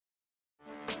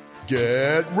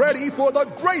Get ready for the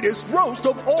greatest roast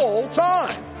of all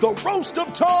time, the Roast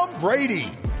of Tom Brady,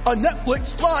 a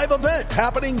Netflix live event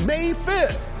happening May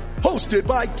 5th. Hosted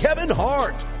by Kevin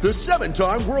Hart, the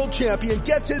 7-time world champion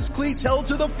gets his cleats held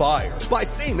to the fire by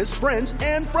famous friends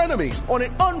and frenemies on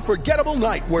an unforgettable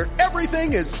night where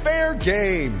everything is fair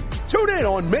game. Tune in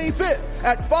on May 5th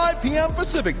at 5 p.m.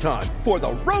 Pacific time for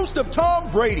the Roast of Tom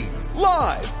Brady,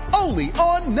 live only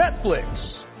on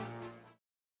Netflix.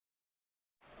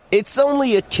 It's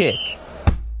only a kick,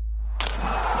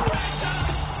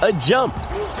 a jump,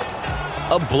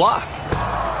 a block.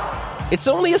 It's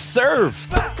only a serve.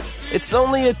 It's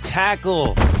only a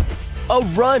tackle, a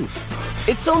run.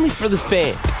 It's only for the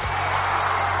fans.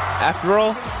 After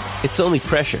all, it's only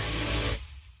pressure.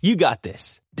 You got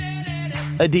this.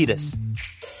 Adidas.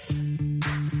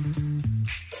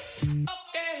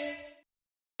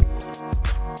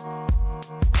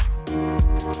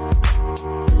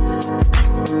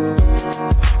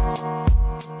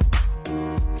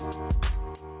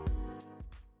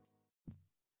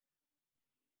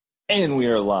 And we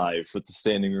are live with the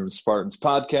Standing Room Spartans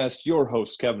podcast. Your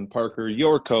host, Kevin Parker,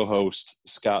 your co-host,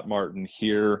 Scott Martin,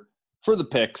 here for the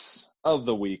picks of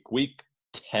the week. Week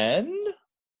 10?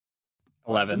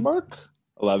 11. Mark?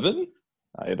 11?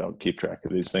 I don't keep track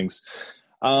of these things.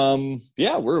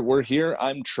 We're here.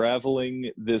 I'm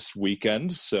traveling this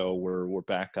weekend, so we're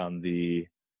back on the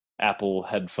Apple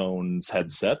headphones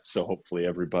headset, so hopefully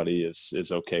everybody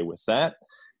is okay with that.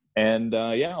 And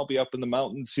I'll be up in the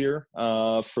mountains here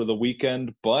for the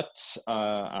weekend, but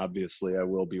obviously I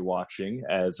will be watching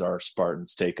as our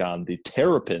Spartans take on the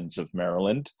Terrapins of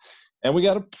Maryland. And we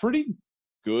got a pretty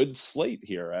good slate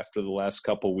here after the last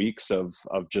couple weeks of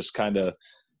just kind of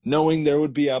knowing there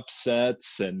would be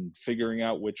upsets and figuring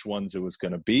out which ones it was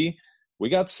going to be. We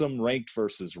got some ranked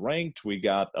versus ranked. We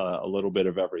got a little bit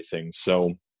of everything.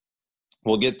 So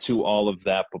we'll get to all of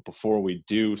that, but before we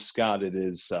do, Scott, it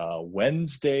is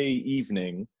Wednesday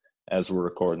evening as we're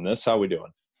recording this. How are we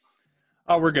doing?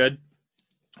 Oh, we're good.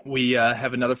 We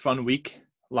have another fun week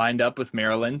lined up with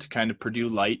Maryland, kind of Purdue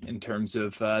light in terms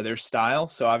of their style.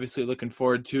 So obviously looking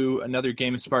forward to another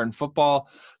game of Spartan football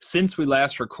since we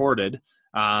last recorded.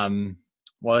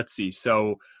 Let's see.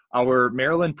 So our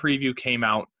Maryland preview came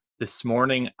out this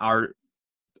morning.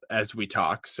 As we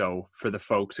talk, so for the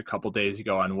folks a couple days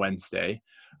ago on Wednesday.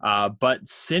 But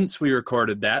since we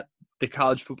recorded that, the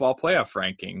college football playoff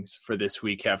rankings for this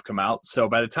week have come out. So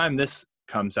by the time this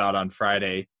comes out on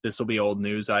Friday, this will be old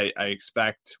news. I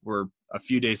expect we're a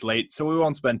few days late, so we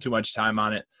won't spend too much time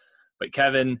on it. But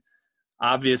Kevin,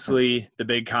 obviously the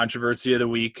big controversy of the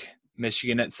week,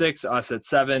 Michigan at 6, us at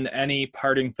 7. Any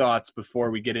parting thoughts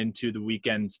before we get into the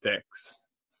weekend's picks?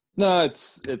 No,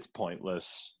 it's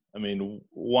pointless. I mean,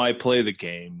 why play the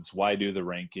games? Why do the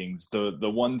rankings? The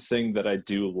one thing that I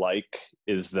do like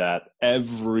is that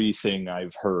everything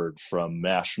I've heard from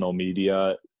national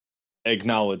media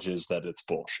acknowledges that it's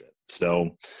bullshit.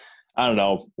 So I don't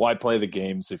know. Why play the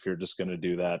games if you're just going to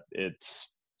do that?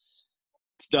 It's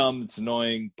dumb. It's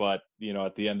annoying. But,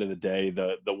 at the end of the day,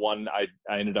 the one I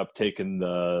ended up taking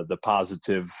the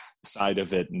positive side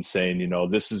of it and saying,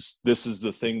 this is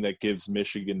the thing that gives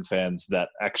Michigan fans that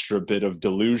extra bit of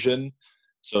delusion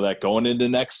so that going into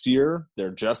next year, they're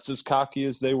just as cocky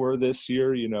as they were this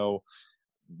year.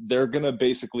 They're going to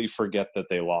basically forget that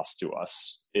they lost to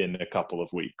us in a couple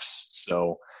of weeks.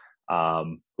 So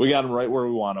we got them right where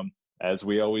we want them, as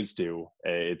we always do.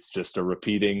 It's just a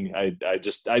repeating. I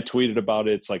tweeted about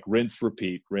it. It's like rinse,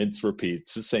 repeat.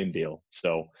 It's the same deal.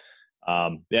 So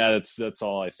that's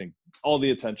all I think. All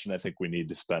the attention I think we need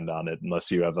to spend on it,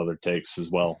 unless you have other takes as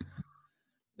well.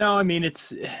 No, I mean,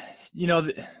 it's,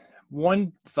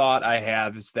 one thought I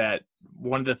have is that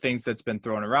one of the things that's been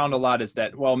thrown around a lot is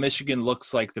that, well, Michigan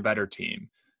looks like the better team.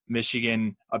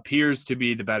 Michigan appears to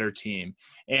be the better team.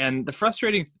 And the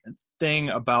frustrating thing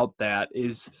about that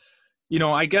is,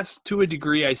 I guess to a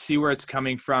degree I see where it's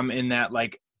coming from in that,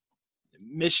 like,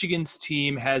 Michigan's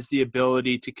team has the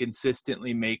ability to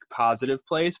consistently make positive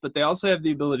plays, but they also have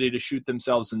the ability to shoot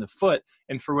themselves in the foot.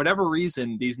 And for whatever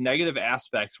reason, these negative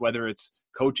aspects, whether it's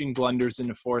coaching blunders in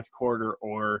the fourth quarter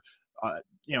or, a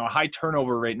high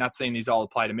turnover rate, not saying these all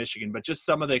apply to Michigan, but just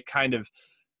some of the kind of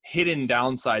hidden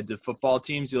downsides of football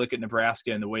teams. You look at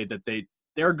Nebraska and the way that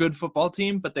they're a good football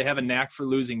team, but they have a knack for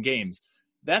losing games.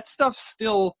 That stuff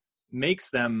still makes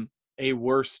them a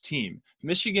worse team.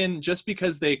 Michigan, just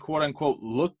because they quote unquote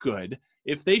look good,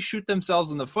 if they shoot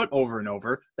themselves in the foot over and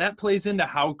over, that plays into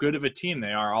how good of a team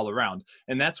they are all around.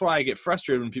 And that's why I get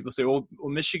frustrated when people say, well,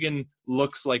 Michigan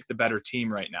looks like the better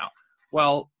team right now.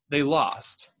 Well, they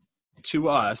lost to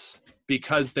us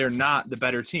because they're not the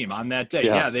better team on that day.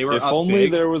 Yeah, they were if up only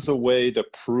big. there was a way to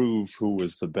prove who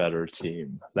was the better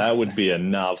team. That would be a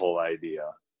novel idea.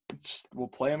 We'll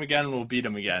play them again and we'll beat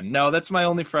them again. No, that's my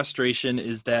only frustration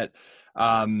is that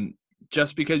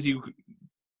just because you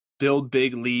build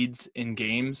big leads in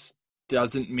games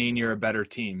doesn't mean you're a better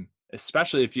team,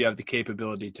 especially if you have the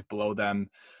capability to blow them.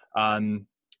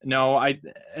 No,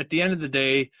 at the end of the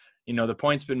day, the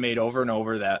point's been made over and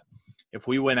over that if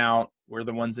we win out, we're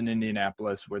the ones in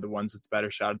Indianapolis. We're the ones with the better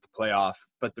shot at the playoff.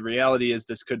 But the reality is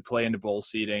this could play into bowl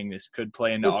seeding. This could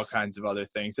play into all kinds of other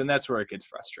things. And that's where it gets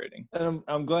frustrating. And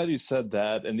I'm glad you said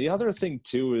that. And the other thing,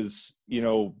 too, is,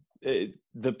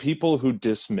 the people who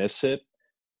dismiss it,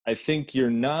 I think you're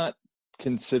not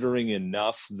considering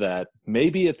enough that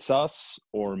maybe it's us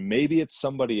or maybe it's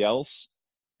somebody else.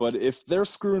 But if they're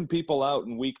screwing people out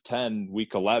in week 10,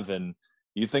 week 11,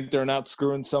 you think they're not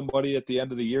screwing somebody at the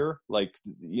end of the year? Like,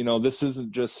 this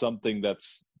isn't just something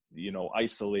that's,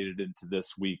 isolated into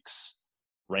this week's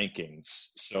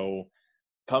rankings. So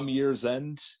come year's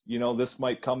end, this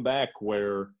might come back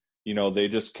where, they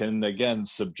just can, again,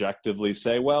 subjectively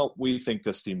say, well, we think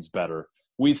this team's better.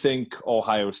 We think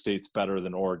Ohio State's better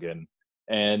than Oregon.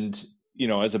 And,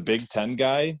 as a Big Ten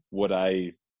guy, would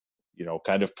I,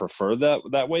 kind of prefer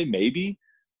that way? Maybe.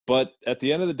 But at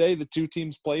the end of the day, the two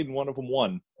teams played and one of them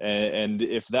won. And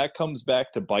if that comes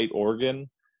back to bite Oregon,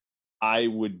 I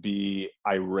would be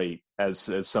irate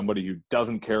as somebody who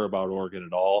doesn't care about Oregon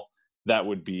at all. That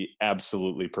would be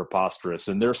absolutely preposterous.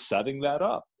 And they're setting that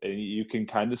up. And you can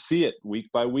kind of see it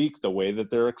week by week, the way that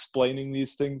they're explaining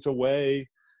these things away.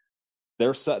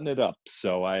 They're setting it up.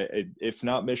 So if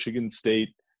not Michigan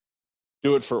State,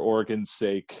 do it for Oregon's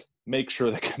sake. Make sure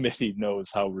the committee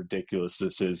knows how ridiculous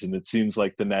this is. And it seems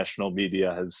like the national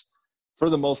media has, for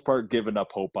the most part, given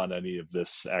up hope on any of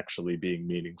this actually being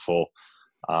meaningful.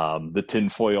 The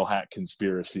tinfoil hat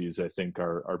conspiracies, I think,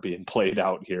 are being played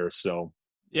out here. So,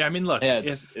 yeah, I mean, look,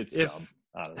 it's dumb.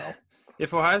 I don't know.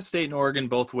 If Ohio State and Oregon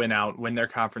both win their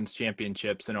conference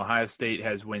championships, and Ohio State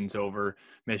has wins over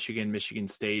Michigan, Michigan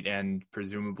State, and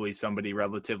presumably somebody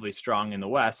relatively strong in the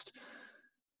West,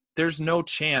 there's no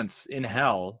chance in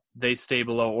hell they stay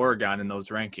below Oregon in those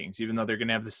rankings, even though they're going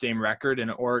to have the same record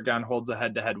and Oregon holds a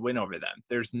head-to-head win over them.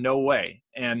 There's no way.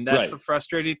 And that's the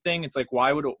frustrating thing. It's like,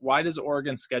 why does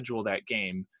Oregon schedule that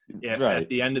game if at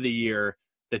the end of the year,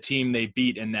 the team they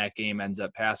beat in that game ends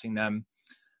up passing them?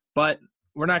 But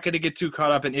we're not going to get too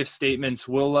caught up in if statements.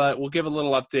 We'll give a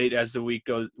little update as the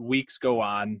weeks go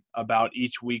on about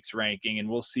each week's ranking, and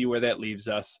we'll see where that leaves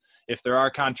us. If there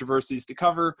are controversies to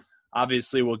cover,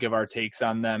 obviously we'll give our takes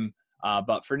on them.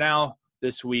 But for now,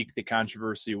 this week, the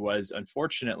controversy was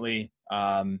unfortunately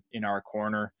in our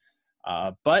corner.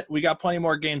 But we got plenty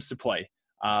more games to play.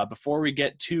 Before we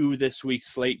get to this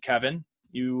week's slate, Kevin,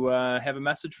 you have a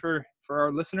message for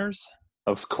our listeners?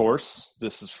 Of course.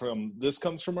 This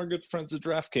comes from our good friends at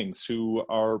DraftKings, who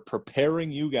are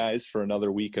preparing you guys for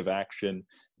another week of action,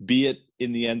 be it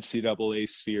in the NCAA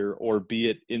sphere or be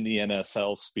it in the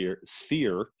NFL sphere.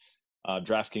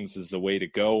 DraftKings is the way to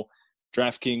go.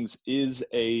 DraftKings is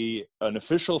an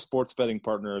official sports betting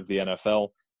partner of the NFL,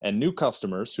 and new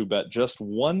customers who bet just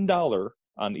 $1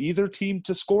 on either team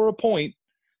to score a point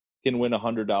can win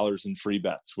 $100 in free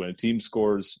bets. When a team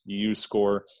scores, you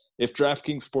score. If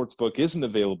DraftKings Sportsbook isn't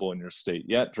available in your state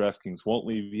yet, DraftKings won't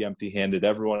leave you empty-handed.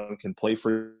 Everyone can play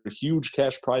for huge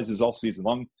cash prizes all season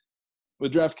long.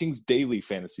 With DraftKings Daily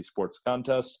Fantasy Sports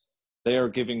Contest, they are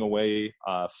giving away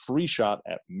a free shot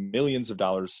at millions of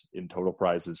dollars in total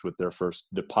prizes with their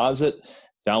first deposit.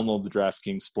 Download the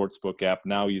DraftKings Sportsbook app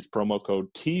now. Use promo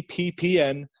code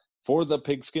TPPN for the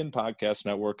Pigskin Podcast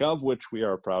Network, of which we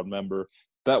are a proud member.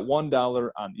 Bet $1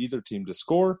 on either team to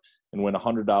score and win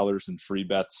 $100 in free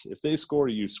bets. If they score,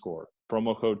 you score.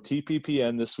 Promo code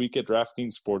TPPN this week at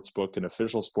DraftKings Sportsbook, an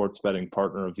official sports betting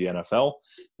partner of the NFL.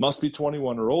 Must be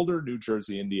 21 or older, New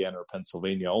Jersey, Indiana, or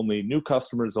Pennsylvania only. New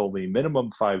customers only.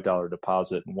 Minimum $5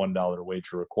 deposit and $1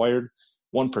 wager required.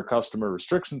 One per customer.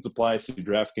 Restrictions apply. See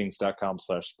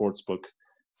DraftKings.com/sportsbook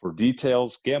for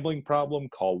details. Gambling problem?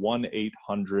 Call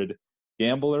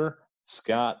 1-800-GAMBLER.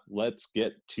 Scott, let's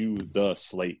get to the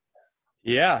slate.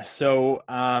 Yeah, so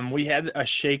we had a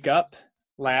shake-up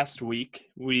last week.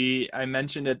 I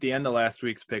mentioned at the end of last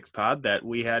week's Picks Pod that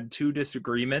we had two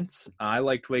disagreements. I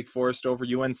liked Wake Forest over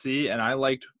UNC, and I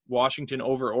liked Washington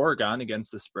over Oregon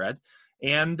against the spread.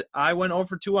 And I went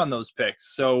over 2 on those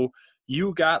picks. So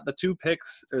you got the 2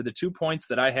 picks, or the 2 points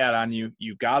that I had on you.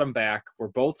 You got them back. We're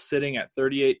both sitting at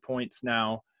 38 points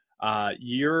now.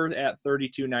 You're at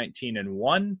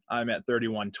 32-19-1. I'm at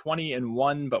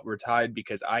 31-20-1, but we're tied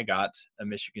because I got a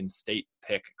Michigan State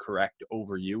pick correct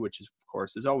over you, which is, of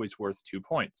course, is always worth 2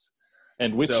 points.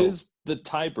 And which is the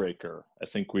tiebreaker, I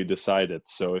think we decided.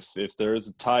 So if there is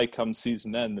a tie come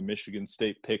season end, the Michigan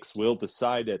State picks will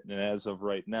decide it. And as of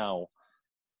right now,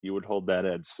 you would hold that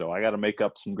edge. So I got to make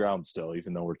up some ground still,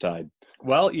 even though we're tied.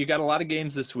 Well, you got a lot of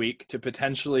games this week to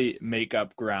potentially make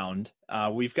up ground.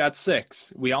 We've got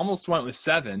 6. We almost went with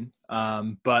 7,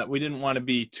 but we didn't want to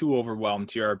be too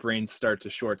overwhelmed here. Our brains start to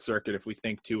short circuit if we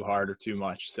think too hard or too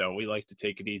much. So we like to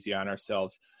take it easy on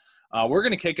ourselves. We're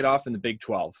going to kick it off in the Big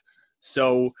 12.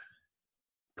 So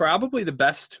probably the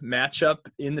best matchup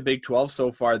in the Big 12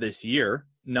 so far this year.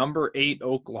 Number 8,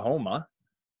 Oklahoma,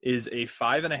 is a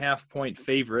 5.5-point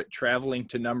favorite traveling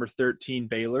to number 13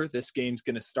 Baylor. This game's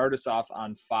going to start us off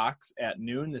on Fox at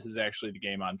noon. This is actually the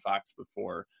game on Fox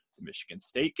before the Michigan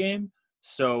State game.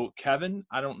 So, Kevin,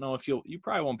 I don't know if you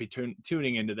probably won't be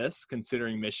tuning into this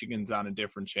considering Michigan's on a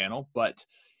different channel, but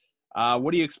what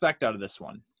do you expect out of this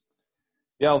one?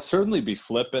 Yeah, I'll certainly be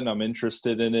flipping. I'm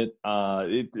interested in it.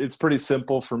 It's pretty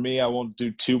simple for me. I won't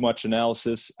do too much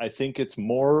analysis. I think it's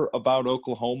more about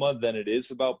Oklahoma than it is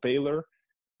about Baylor.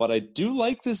 But I do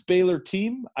like this Baylor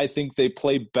team. I think they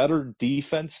play better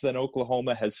defense than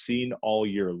Oklahoma has seen all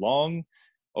year long.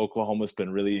 Oklahoma's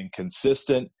been really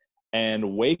inconsistent.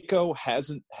 And Waco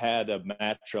hasn't had a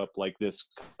matchup like this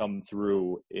come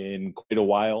through in quite a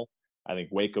while. I think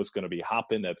Waco's going to be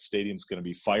hopping. That stadium's going to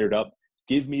be fired up.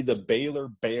 Give me the Baylor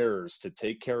Bears to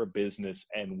take care of business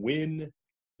and win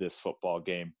this football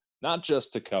game. Not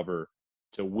just to cover,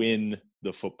 to win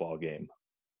the football game.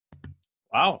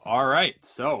 Wow. All right.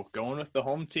 So going with the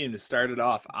home team to start it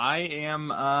off. I am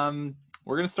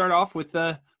we're going to start off with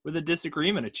a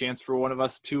disagreement, a chance for one of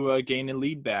us to gain a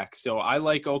lead back. So I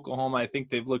like Oklahoma. I think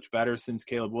they've looked better since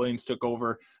Caleb Williams took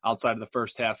over outside of the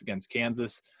first half against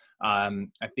Kansas. I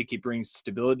think he brings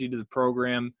stability to the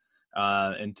program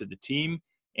and to the team.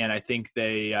 And I think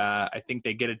they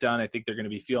get it done. I think they're going to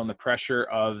be feeling the pressure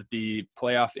of the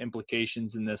playoff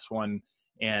implications in this one.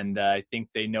 And I think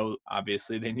they know,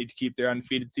 obviously, they need to keep their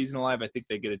undefeated season alive. I think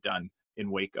they get it done in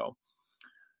Waco.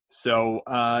 So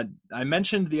I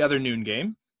mentioned the other noon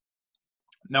game.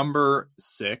 Number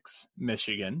 6,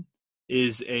 Michigan,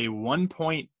 is a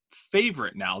 1-point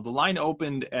favorite now. The line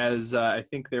opened as I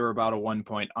think they were about a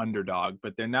 1-point underdog,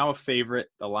 but they're now a favorite.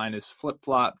 The line is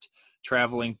flip-flopped,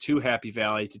 traveling to Happy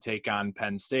Valley to take on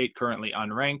Penn State, currently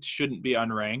unranked. Shouldn't be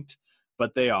unranked,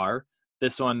 but they are.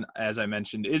 This one, as I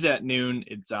mentioned, is at noon.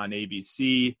 It's on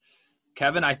ABC.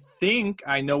 Kevin, I think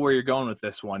I know where you're going with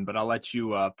this one, but I'll let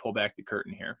you pull back the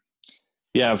curtain here.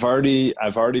 Yeah, I've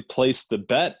already placed the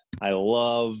bet. I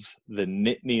love the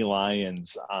Nittany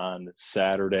Lions on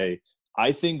Saturday.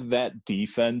 I think that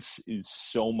defense is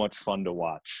so much fun to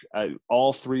watch.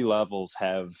 All 3 levels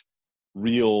have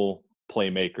real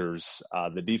playmakers.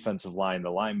 The defensive line, the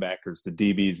linebackers, the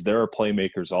DBs, there are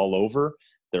playmakers all over.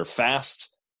 They're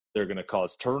fast. They're going to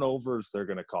cause turnovers. They're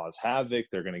going to cause havoc.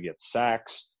 They're going to get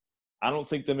sacks. I don't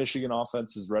think the Michigan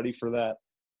offense is ready for that.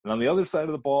 And on the other side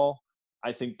of the ball,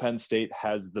 I think Penn State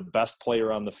has the best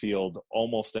player on the field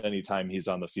almost any time he's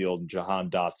on the field, Jahan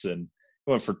Dotson.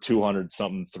 He went for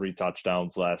 200-something, 3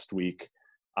 touchdowns last week.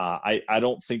 I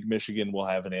don't think Michigan will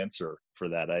have an answer for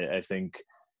that. I think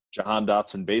Jahan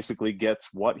Dotson basically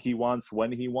gets what he wants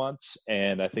when he wants,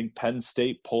 and I think Penn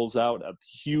State pulls out a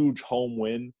huge home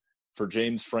win for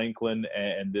James Franklin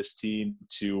and this team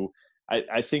to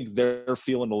I think they're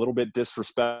feeling a little bit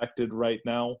disrespected right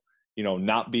now,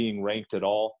 not being ranked at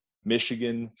all.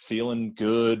 Michigan feeling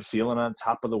good, feeling on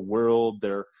top of the world.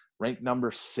 They're ranked number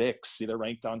 6. They're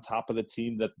ranked on top of the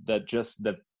team that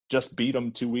just beat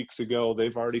them 2 weeks ago.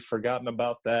 They've already forgotten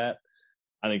about that.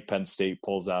 I think Penn State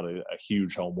pulls out a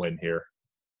huge home win here.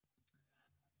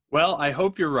 Well, I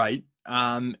hope you're right.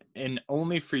 And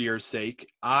only for your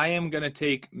sake, I am going to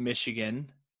take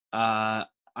Michigan.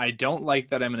 I don't like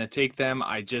that I'm going to take them.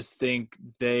 I just think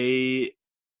they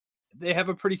have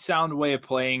a pretty sound way of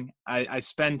playing. I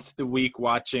spent the week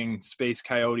watching Space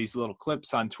Coyote's little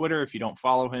clips on Twitter. If you don't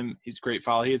follow him, he's a great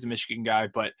follow. He is a Michigan guy,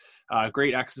 but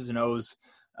great X's and O's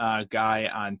guy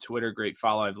on Twitter. Great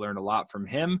follow. I've learned a lot from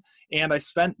him. And I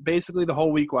spent basically the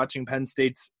whole week watching Penn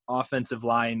State's offensive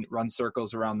line run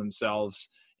circles around themselves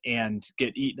and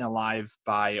get eaten alive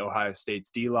by Ohio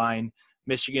State's D-line.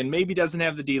 Michigan maybe doesn't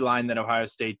have the D-line that Ohio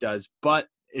State does, but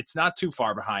it's not too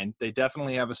far behind. They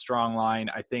definitely have a strong line.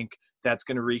 I think that's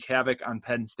going to wreak havoc on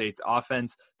Penn State's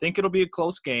offense. I think it'll be a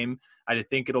close game. I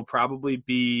think it'll probably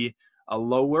be a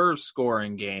lower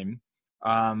scoring game.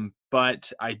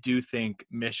 But I do think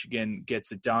Michigan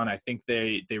gets it done. I think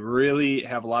they really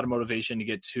have a lot of motivation to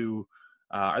get to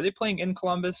are they playing in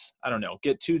Columbus? I don't know.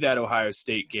 Get to that Ohio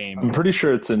State game. I'm pretty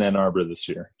sure it's in Ann Arbor this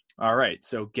year. All right.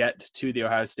 So get to the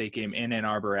Ohio State game in Ann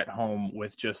Arbor at home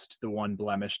with just the one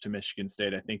blemish to Michigan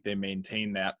State. I think they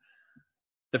maintain that.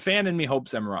 The fan in me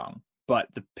hopes I'm wrong, but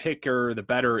the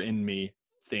better in me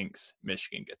thinks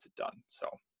Michigan gets it done. So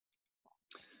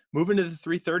moving to the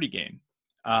 3:30 game.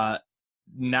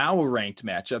 Now a ranked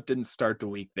matchup, didn't start the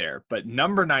week there, but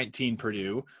number 19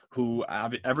 Purdue, who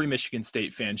every Michigan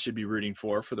State fan should be rooting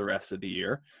for the rest of the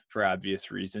year for obvious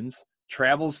reasons,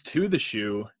 travels to the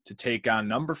Shoe to take on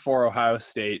number 4 Ohio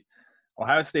State.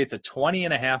 Ohio State's a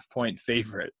 20.5-point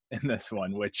favorite in this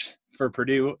one, which for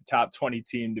Purdue, top 20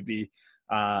 team, to be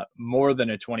more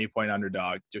than a 20-point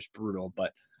underdog, just brutal.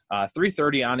 But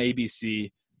 3:30 on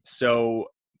ABC. So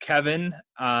Kevin,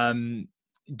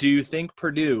 do you think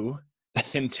Purdue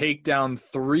can take down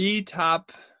 3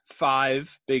 top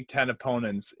 5 Big Ten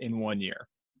opponents in 1 year?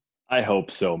 I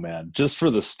hope so, man. Just for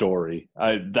the story.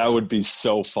 That would be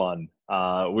so fun.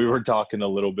 We were talking a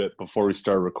little bit before we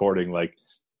started recording, like,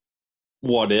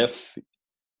 what if?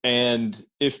 And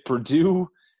if Purdue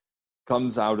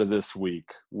comes out of this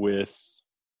week with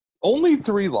only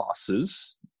 3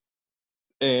 losses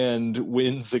and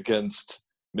wins against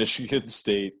Michigan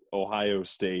State, Ohio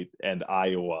State, and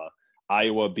Iowa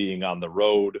being on the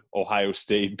road, Ohio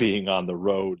State being on the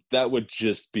road, that would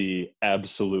just be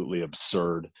absolutely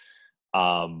absurd.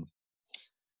 I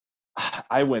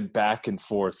went back and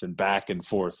forth and back and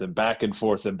forth and back and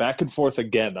forth and back and forth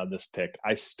again on this pick.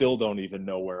 I still don't even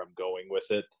know where I'm going with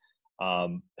it.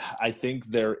 I think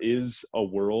there is a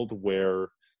world where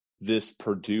this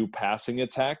Purdue passing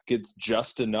attack gets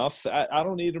just enough. I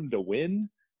don't need them to win.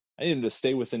 I need them to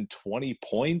stay within 20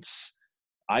 points.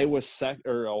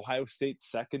 Ohio State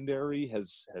secondary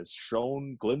has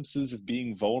shown glimpses of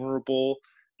being vulnerable.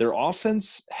 Their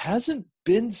offense hasn't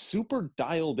been super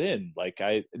dialed in.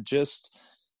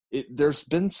 There's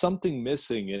been something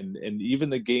missing, and even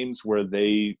the games where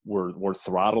they were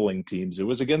throttling teams, it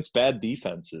was against bad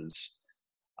defenses.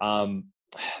 The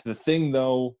thing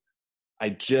though,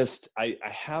 I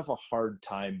have a hard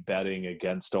time betting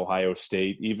against Ohio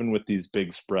State, even with these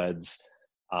big spreads.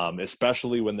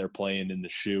 Especially when they're playing in the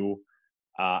Shoe.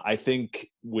 I think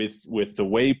with the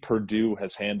way Purdue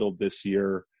has handled this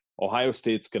year, Ohio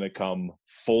State's going to come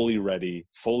fully ready,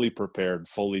 fully prepared,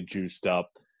 fully juiced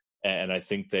up, and I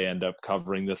think they end up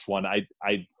covering this one. I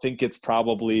think it's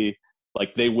probably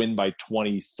like they win by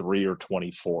 23 or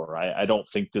 24. I don't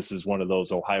think this is one of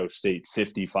those Ohio State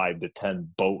 55-10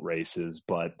 boat races,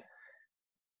 but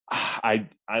I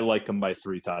like them by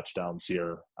 3 touchdowns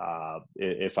here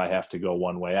if I have to go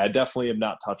one way. I definitely am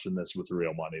not touching this with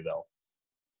real money, though.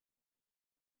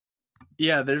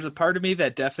 Yeah, there's a part of me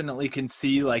that definitely can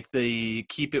see like the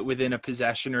keep it within a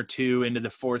possession or 2 into the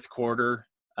fourth quarter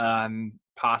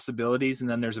possibilities. And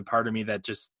then there's a part of me that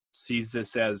just sees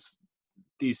this as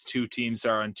these 2 teams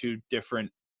are on 2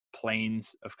 different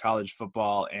planes of college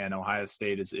football, and Ohio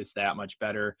State is that much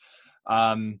better.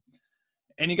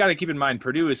 And you got to keep in mind,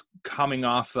 Purdue is coming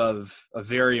off of a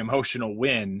very emotional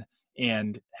win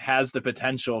and has the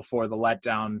potential for the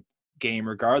letdown game,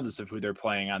 regardless of who they're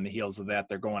playing on the heels of that.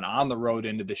 They're going on the road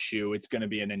into the Shoe. It's going to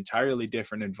be an entirely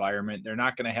different environment. They're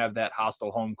not going to have that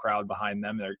hostile home crowd behind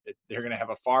them. They're going to have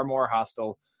a far more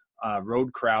hostile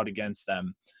road crowd against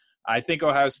them. I think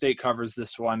Ohio State covers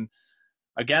this one.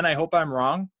 Again, I hope I'm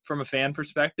wrong from a fan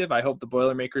perspective. I hope the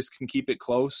Boilermakers can keep it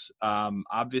close.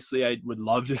 Obviously, I would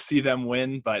love to see them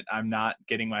win, but I'm not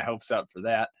getting my hopes up for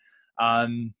that.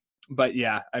 But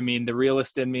yeah, I mean, the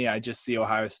realist in me, I just see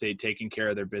Ohio State taking care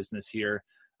of their business here.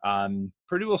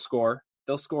 Purdue will score.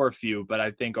 They'll score a few, but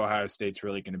I think Ohio State's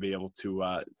really going to be able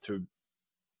to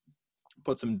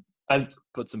put some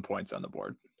points on the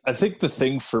board. I think the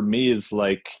thing for me is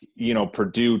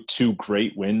Purdue 2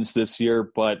 great wins this year,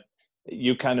 but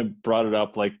you kind of brought it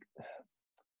up, like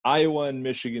Iowa and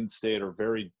Michigan State are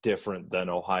very different than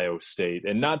Ohio State,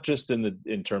 and not just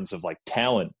in terms of like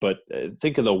talent, but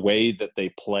think of the way that they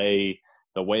play,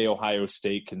 the way Ohio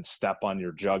State can step on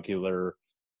your jugular.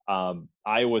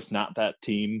 Iowa's not that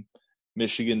team.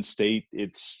 Michigan State,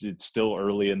 it's still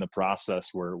early in the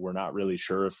process where we're not really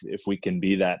sure if we can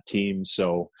be that team.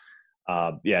 So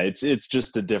it's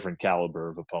just a different caliber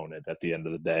of opponent at the end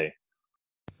of the day.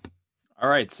 All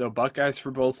right, so Buckeyes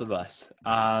for both of us.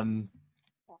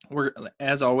 We're,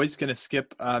 as always, going to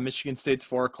skip Michigan State's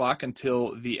 4 o'clock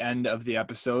until the end of the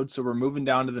episode. So we're moving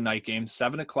down to the night game,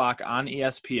 7 o'clock on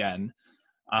ESPN.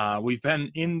 We've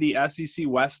been in the SEC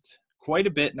West quite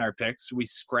a bit in our picks. We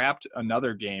scrapped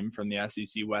another game from the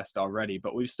SEC West already,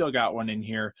 but we've still got one in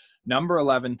here. Number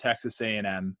 11, Texas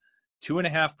A&M,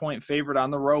 2.5-point favorite on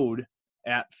the road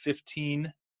at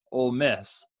 15, Ole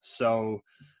Miss. So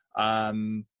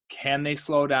can they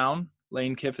slow down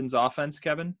Lane Kiffin's offense,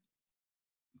 Kevin?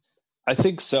 I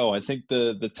think so. I think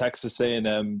the Texas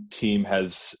A&M team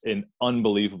has an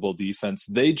unbelievable defense.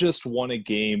 They just won a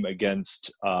game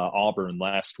against Auburn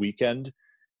last weekend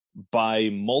by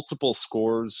multiple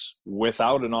scores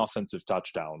without an offensive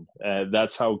touchdown.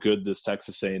 That's how good this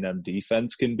Texas A&M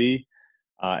defense can be.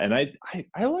 And I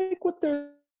like what they're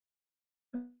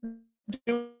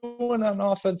doing on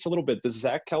offense a little bit. This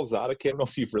Zach Calzada, I don't know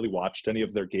if you've really watched any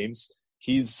of their games.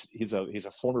 He's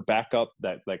a former backup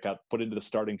that got put into the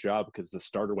starting job because the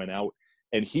starter went out.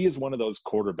 And he is one of those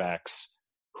quarterbacks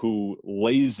who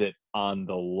lays it on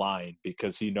the line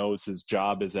because he knows his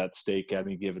job is at stake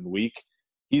any given week.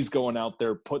 He's going out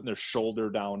there, putting their shoulder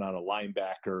down on a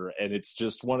linebacker. And it's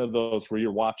just one of those where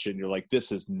you're watching, you're like,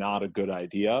 this is not a good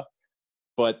idea.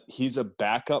 But he's a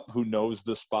backup who knows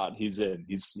the spot he's in.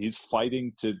 He's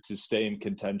fighting to stay in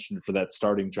contention for that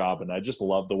starting job. And I just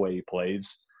love the way he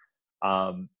plays.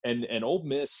 And Ole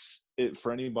Miss,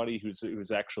 for anybody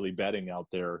who's actually betting out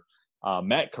there,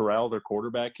 Matt Corral, their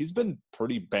quarterback, he's been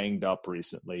pretty banged up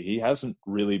recently. He hasn't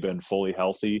really been fully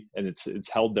healthy, and it's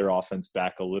held their offense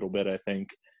back a little bit, I think.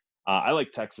 I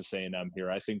like Texas A&M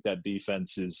here. I think that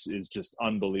defense is just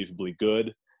unbelievably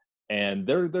good, and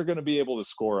they're going to be able to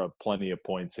score plenty of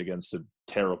points against a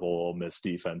terrible Ole Miss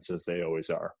defense, as they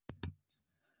always are.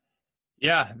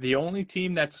 Yeah, the only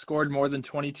team that scored more than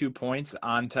 22 points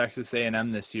on Texas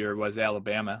A&M this year was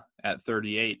Alabama at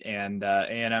 38, and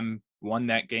A&M won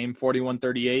that game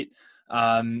 41-38.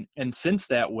 And since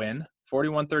that win,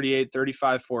 41-38,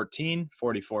 35-14,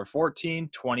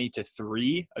 44-14,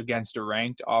 20-3 against a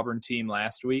ranked Auburn team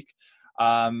last week.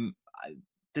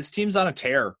 This team's on a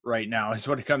tear right now is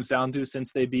what it comes down to.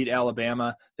 Since they beat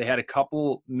Alabama, they had a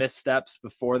couple missteps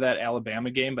before that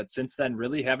Alabama game, but since then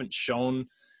really haven't shown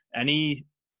any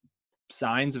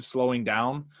signs of slowing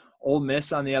down. Ole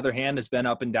Miss, on the other hand, has been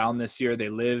up and down this year. They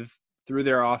live through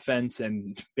their offense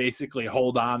and basically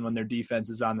hold on when their defense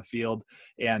is on the field.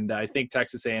 And I think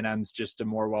Texas A&M is just a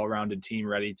more well-rounded team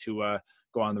ready to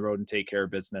go on the road and take care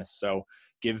of business. So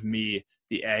give me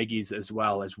the Aggies as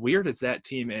well. As weird as that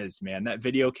team is, man, that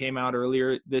video came out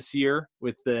earlier this year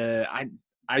with I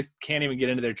can't even get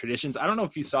into their traditions. I don't know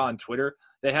if you saw on Twitter,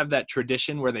 they have that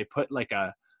tradition where they put like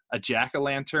a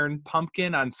jack-o'-lantern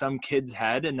pumpkin on some kid's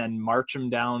head and then march them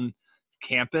down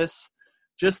campus.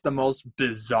 Just the most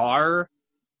bizarre.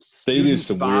 They do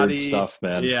some weird stuff,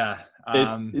 man. Yeah.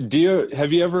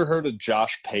 Have you ever heard of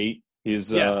Josh Pate?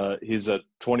 He's a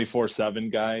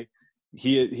 24/7 guy.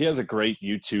 He has a great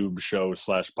YouTube show /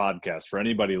 podcast. For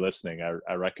anybody listening,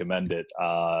 I recommend it.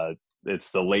 It's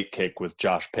The Late Kick with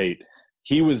Josh Pate.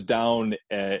 He was down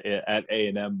at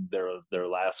A&M their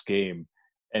last game,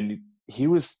 and he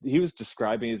was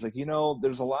describing, he's like,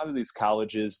 there's a lot of these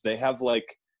colleges, they have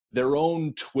like their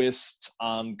own twist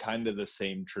on kind of the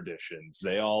same traditions.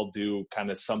 They all do kind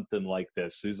of something like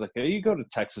this. He's like, hey, you go to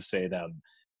Texas A&M,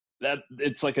 that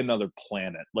it's like another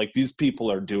planet. Like these people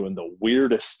are doing the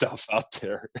weirdest stuff out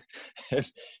there. And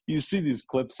you see these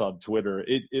clips on Twitter,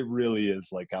 it really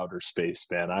is like outer space,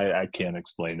 man. I can't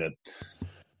explain it.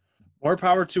 More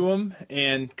power to them.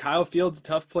 And Kyle Field's a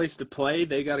tough place to play.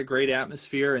 They got a great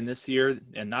atmosphere, and this year,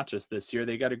 and not just this year,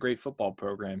 they got a great football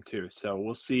program too. So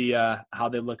we'll see how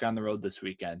they look on the road this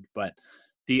weekend. But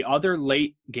the other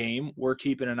late game we're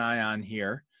keeping an eye on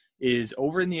here is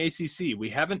over in the ACC.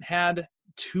 We haven't had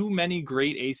too many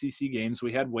great ACC games.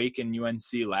 We had Wake and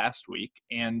UNC last week,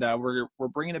 and we're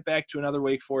bringing it back to another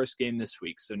Wake Forest game this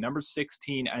week. So number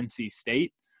 16, NC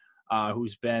State,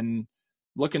 who's been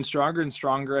looking stronger and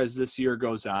stronger as this year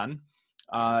goes on,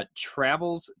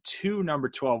 travels to number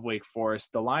 12 Wake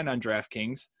Forest. The line on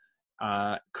DraftKings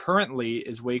currently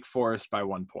is Wake Forest by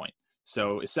 1 point.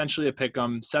 So essentially a pick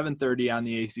 'em, 7:30 on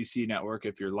the ACC network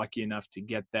if you're lucky enough to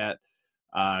get that.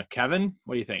 Kevin,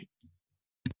 what do you think?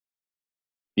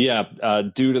 Yeah,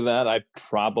 due to that, I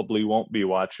probably won't be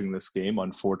watching this game,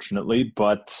 unfortunately,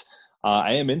 but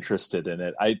I am interested in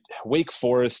it. Wake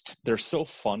Forest, they're so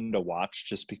fun to watch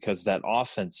just because that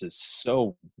offense is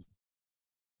so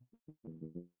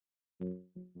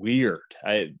weird.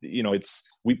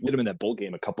 We put them in that bowl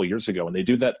game a couple years ago, and they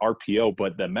do that RPO,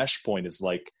 but the mesh point is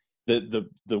like the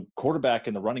quarterback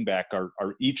and the running back are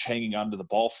each hanging onto the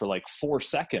ball for like 4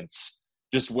 seconds,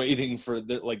 just waiting for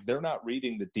they're not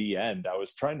reading the D end. I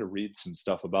was trying to read some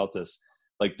stuff about this.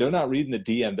 Like, they're not reading the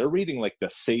DN, they're reading like the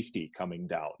safety coming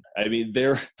down. I mean,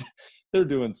 they're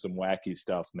doing some wacky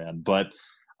stuff, man. But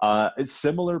it's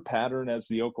similar pattern as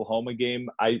the Oklahoma game.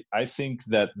 I think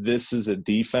that this is a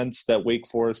defense that Wake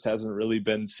Forest hasn't really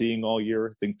been seeing all year.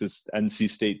 I think this NC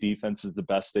State defense is the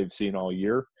best they've seen all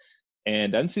year.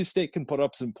 And NC State can put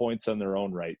up some points on their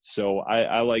own right. So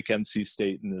I like NC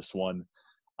State in this one.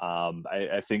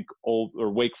 I think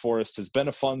Wake Forest has been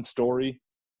a fun story,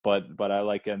 but I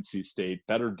like NC State.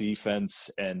 Better defense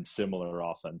and similar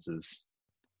offenses.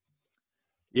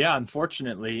 Yeah,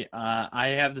 unfortunately, I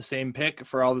have the same pick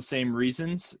for all the same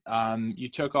reasons. You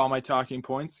took all my talking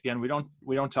points. Again, we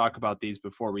don't talk about these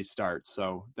before we start,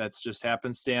 so that's just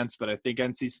happenstance. But I think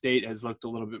NC State has looked a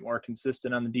little bit more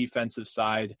consistent on the defensive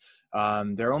side.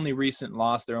 Their only recent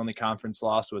loss, their only conference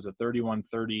loss, was a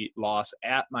 31-30 loss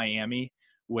at Miami,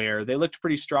 where they looked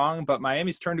pretty strong, but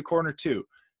Miami's turned a corner too.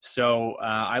 So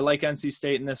I like NC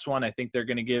State in this one. I think they're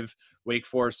going to give Wake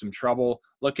Forest some trouble.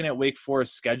 Looking at Wake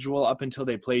Forest's schedule, up until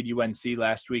they played UNC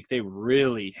last week, they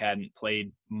really hadn't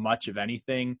played much of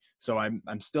anything. So I'm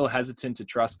still hesitant to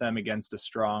trust them against a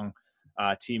strong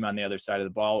team on the other side of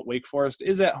the ball. Wake Forest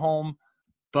is at home,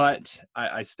 but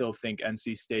I still think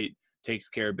NC State takes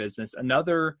care of business.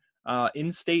 Another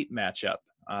in-state matchup.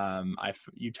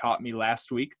 You taught me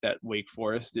last week that Wake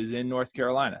Forest is in North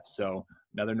Carolina. So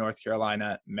another North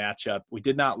Carolina matchup. We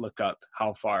did not look up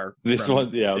how far. This one,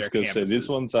 yeah, I was going to say, these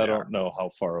ones, I don't know how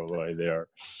far away they are.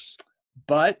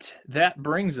 But that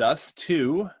brings us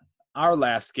to our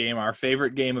last game, our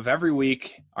favorite game of every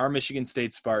week. Our Michigan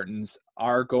State Spartans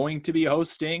are going to be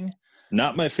hosting.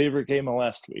 Not my favorite game of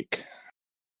last week.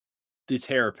 The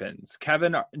Terrapins.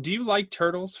 Kevin, do you like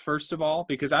turtles, first of all?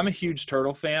 Because I'm a huge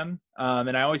turtle fan,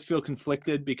 and I always feel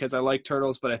conflicted because I like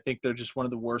turtles, but I think they're just one of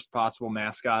the worst possible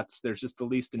mascots. They're just the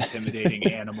least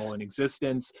intimidating animal in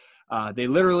existence. They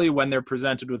literally, when they're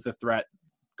presented with a threat,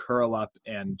 curl up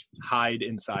and hide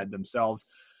inside themselves.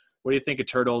 What do you think of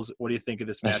turtles? What do you think of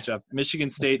this matchup? Michigan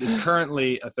State is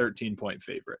currently a 13-point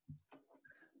favorite.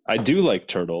 I do like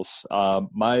turtles.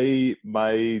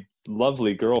 My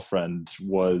lovely girlfriend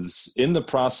was in the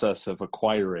process of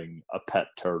acquiring a pet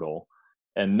turtle,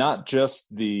 and not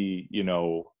just the,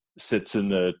 sits in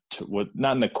the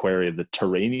not an aquarium, the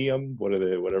terrarium,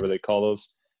 whatever they call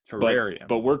those, terrarium.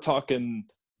 But we're talking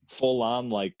full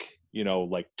on, like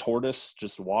tortoise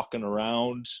just walking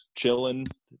around chilling,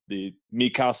 the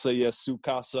Mikasa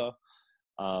Yasukasa.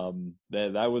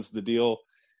 That was the deal.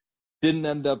 Didn't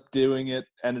end up doing it,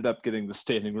 ended up getting the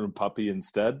standing room puppy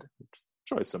instead.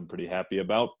 Choice I'm pretty happy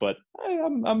about, but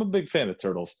I'm a big fan of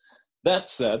turtles. That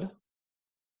said,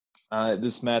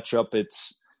 this matchup,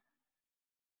 it's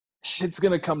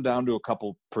going to come down to a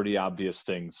couple pretty obvious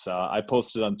things. I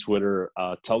posted on Twitter,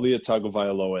 Taulia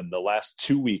Tagovailoa in the last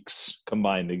 2 weeks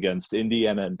combined against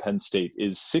Indiana and Penn State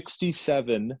is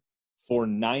 67 for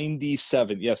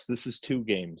 97. Yes, this is 2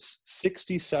 games.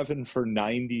 67 for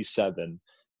 97,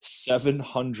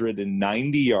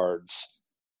 790 yards.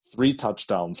 3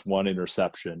 touchdowns, 1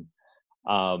 interception.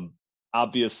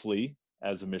 Obviously,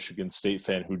 as a Michigan State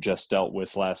fan who just dealt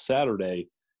with last Saturday,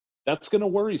 that's going to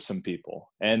worry some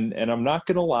people. And I'm not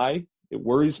going to lie, it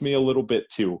worries me a little bit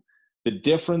too. The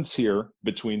difference here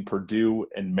between Purdue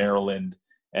and Maryland,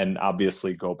 and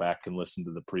obviously go back and listen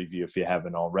to the preview if you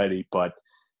haven't already, but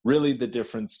really the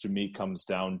difference to me comes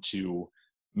down to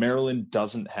Maryland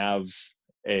doesn't have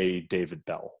a David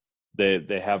Bell.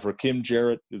 They have Rakim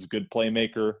Jarrett, who's a good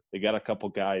playmaker. They got a couple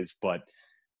guys, but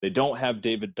they don't have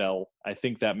David Bell. I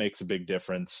think that makes a big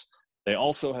difference. They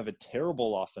also have a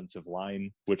terrible offensive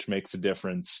line, which makes a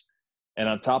difference. And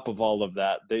on top of all of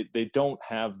that, they don't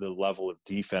have the level of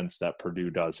defense that Purdue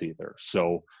does either.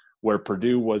 So where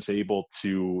Purdue was able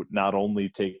to not only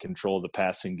take control of the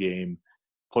passing game,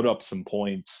 put up some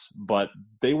points, but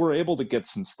they were able to get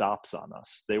some stops on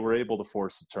us. They were able to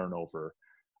force a turnover.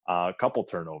 A couple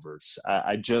turnovers.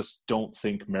 I just don't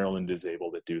think Maryland is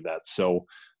able to do that. So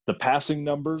the passing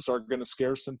numbers are going to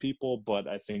scare some people, but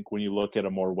I think when you look at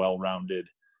a more well-rounded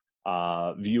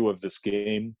view of this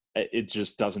game, it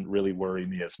just doesn't really worry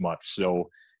me as much. So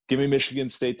give me Michigan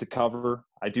State to cover.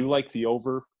 I do like the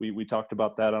over. We talked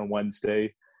about that on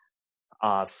Wednesday.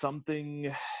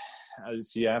 Something,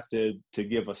 if you have to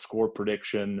give a score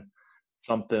prediction,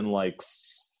 something like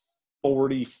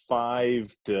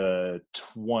 45 to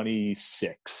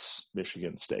 26,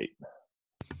 Michigan State.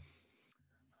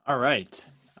 All right.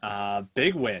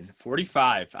 Big win,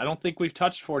 45. I don't think we've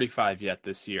touched 45 yet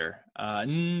this year.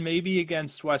 Maybe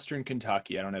against Western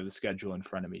Kentucky. I don't have the schedule in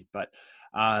front of me. But,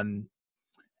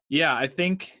 I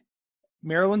think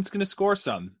Maryland's going to score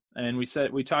some. And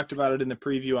we talked about it in the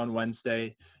preview on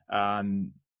Wednesday.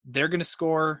 they're going to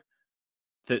score.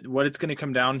 What it's going to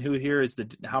come down to here is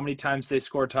how many times they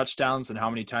score touchdowns and how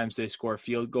many times they score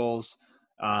field goals.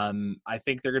 I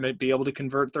think they're going to be able to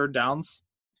convert third downs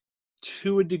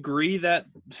to a degree that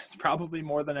is probably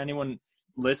more than anyone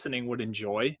listening would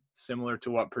enjoy, similar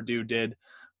to what Purdue did.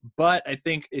 But I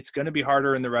think it's going to be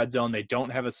harder in the red zone. They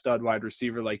don't have a stud wide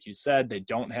receiver, like you said. They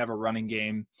don't have a running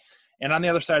game. And on the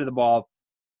other side of the ball,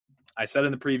 I said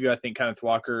in the preview, I think Kenneth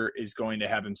Walker is going to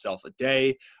have himself a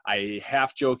day. I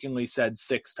half-jokingly said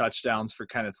 6 touchdowns for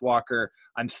Kenneth Walker.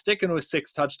 I'm sticking with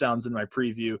 6 touchdowns in my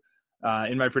preview,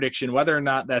 in my prediction. Whether or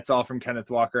not that's all from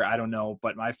Kenneth Walker, I don't know.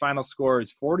 But my final score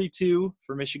is 42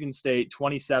 for Michigan State,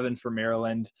 27 for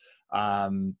Maryland,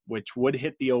 which would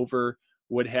hit the over,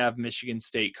 would have Michigan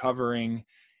State covering,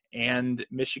 and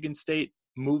Michigan State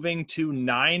moving to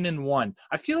 9-1.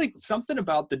 I feel like something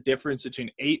about the difference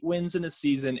between 8 wins in a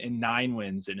season and 9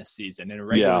 wins in a season, in a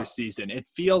regular season. It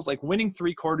feels like winning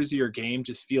 3/4 of your game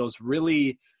just feels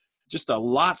really just a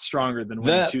lot stronger than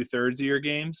winning 2/3 of your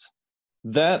games.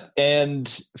 That and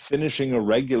finishing a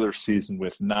regular season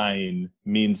with 9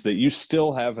 means that you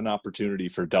still have an opportunity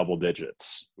for double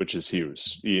digits, which is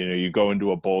huge. You know, you go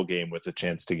into a bowl game with a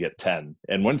chance to get 10.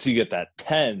 And once you get that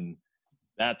 10,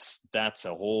 that's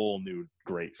a whole new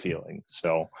great feeling.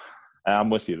 So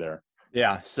I'm with you there.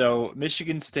 Yeah. So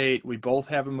Michigan State, we both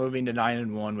have them moving to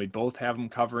 9-1. We both have them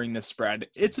covering the spread.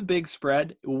 It's a big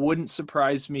spread. It wouldn't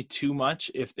surprise me too much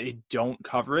if they don't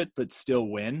cover it, but still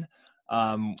win.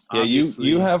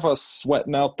 You have us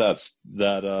sweating out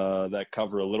that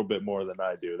cover a little bit more than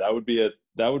I do. That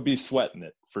would be sweating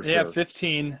it for sure. Yeah,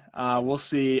 15. We'll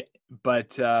see.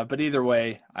 But either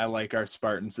way, I like our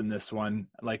Spartans in this one.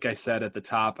 Like I said at the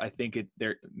top, I think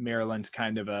Maryland's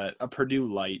kind of a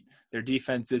Purdue light. Their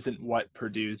defense isn't what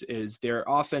Purdue's is. Their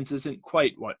offense isn't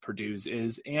quite what Purdue's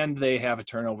is, and they have a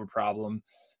turnover problem.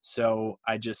 So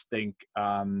I just think,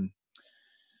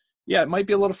 it might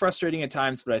be a little frustrating at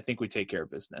times, but I think we take care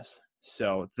of business.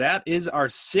 So that is our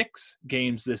 6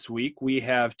 games this week. We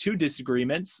have 2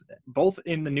 disagreements, both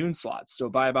in the noon slots. So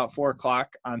by about 4:00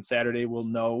 on Saturday, we'll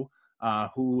know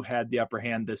who had the upper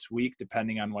hand this week,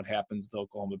 depending on what happens with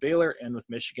Oklahoma Baylor and with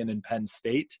Michigan and Penn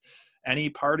State. Any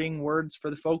parting words for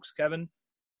the folks, Kevin?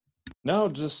 No,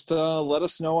 just let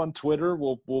us know on Twitter.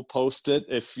 We'll post it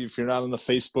if you're not in the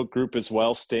Facebook group as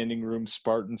well, Standing Room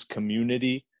Spartans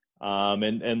Community.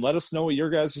 And let us know what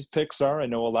your guys' picks are. I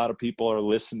know a lot of people are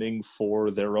listening for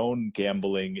their own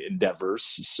gambling endeavors,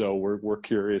 so we're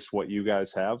curious what you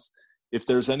guys have. If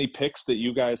there's any picks that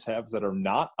you guys have that are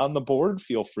not on the board,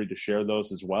 feel free to share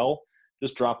those as well.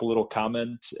 Just drop a little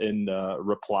comment in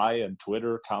reply on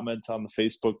Twitter, comment on the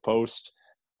Facebook post.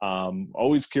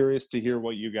 Always curious to hear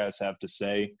what you guys have to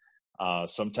say.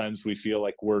 Sometimes we feel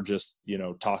like we're just,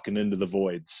 talking into the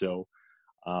void. So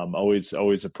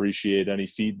always appreciate any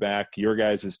feedback. Your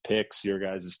guys' picks, your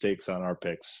guys' takes on our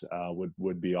picks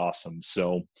would be awesome.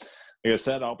 So like I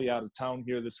said, I'll be out of town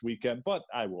here this weekend, but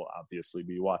I will obviously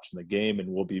be watching the game, and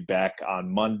we'll be back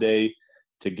on Monday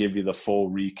to give you the full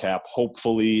recap.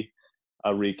 Hopefully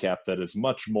a recap that is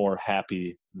much more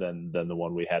happy than the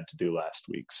one we had to do last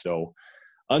week. So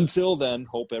until then,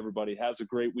 hope everybody has a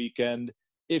great weekend.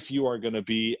 If you are going to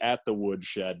be at the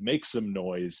Woodshed, make some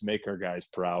noise, make our guys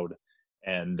proud,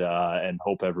 and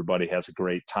hope everybody has a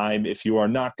great time. If you are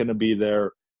not going to be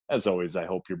there, as always, I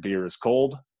hope your beer is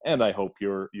cold, and I hope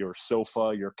your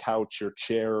sofa, your couch, your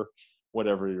chair,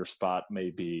 whatever your spot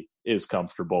may be, is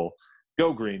comfortable.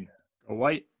 Go green. Go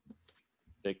white.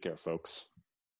 Take care, folks.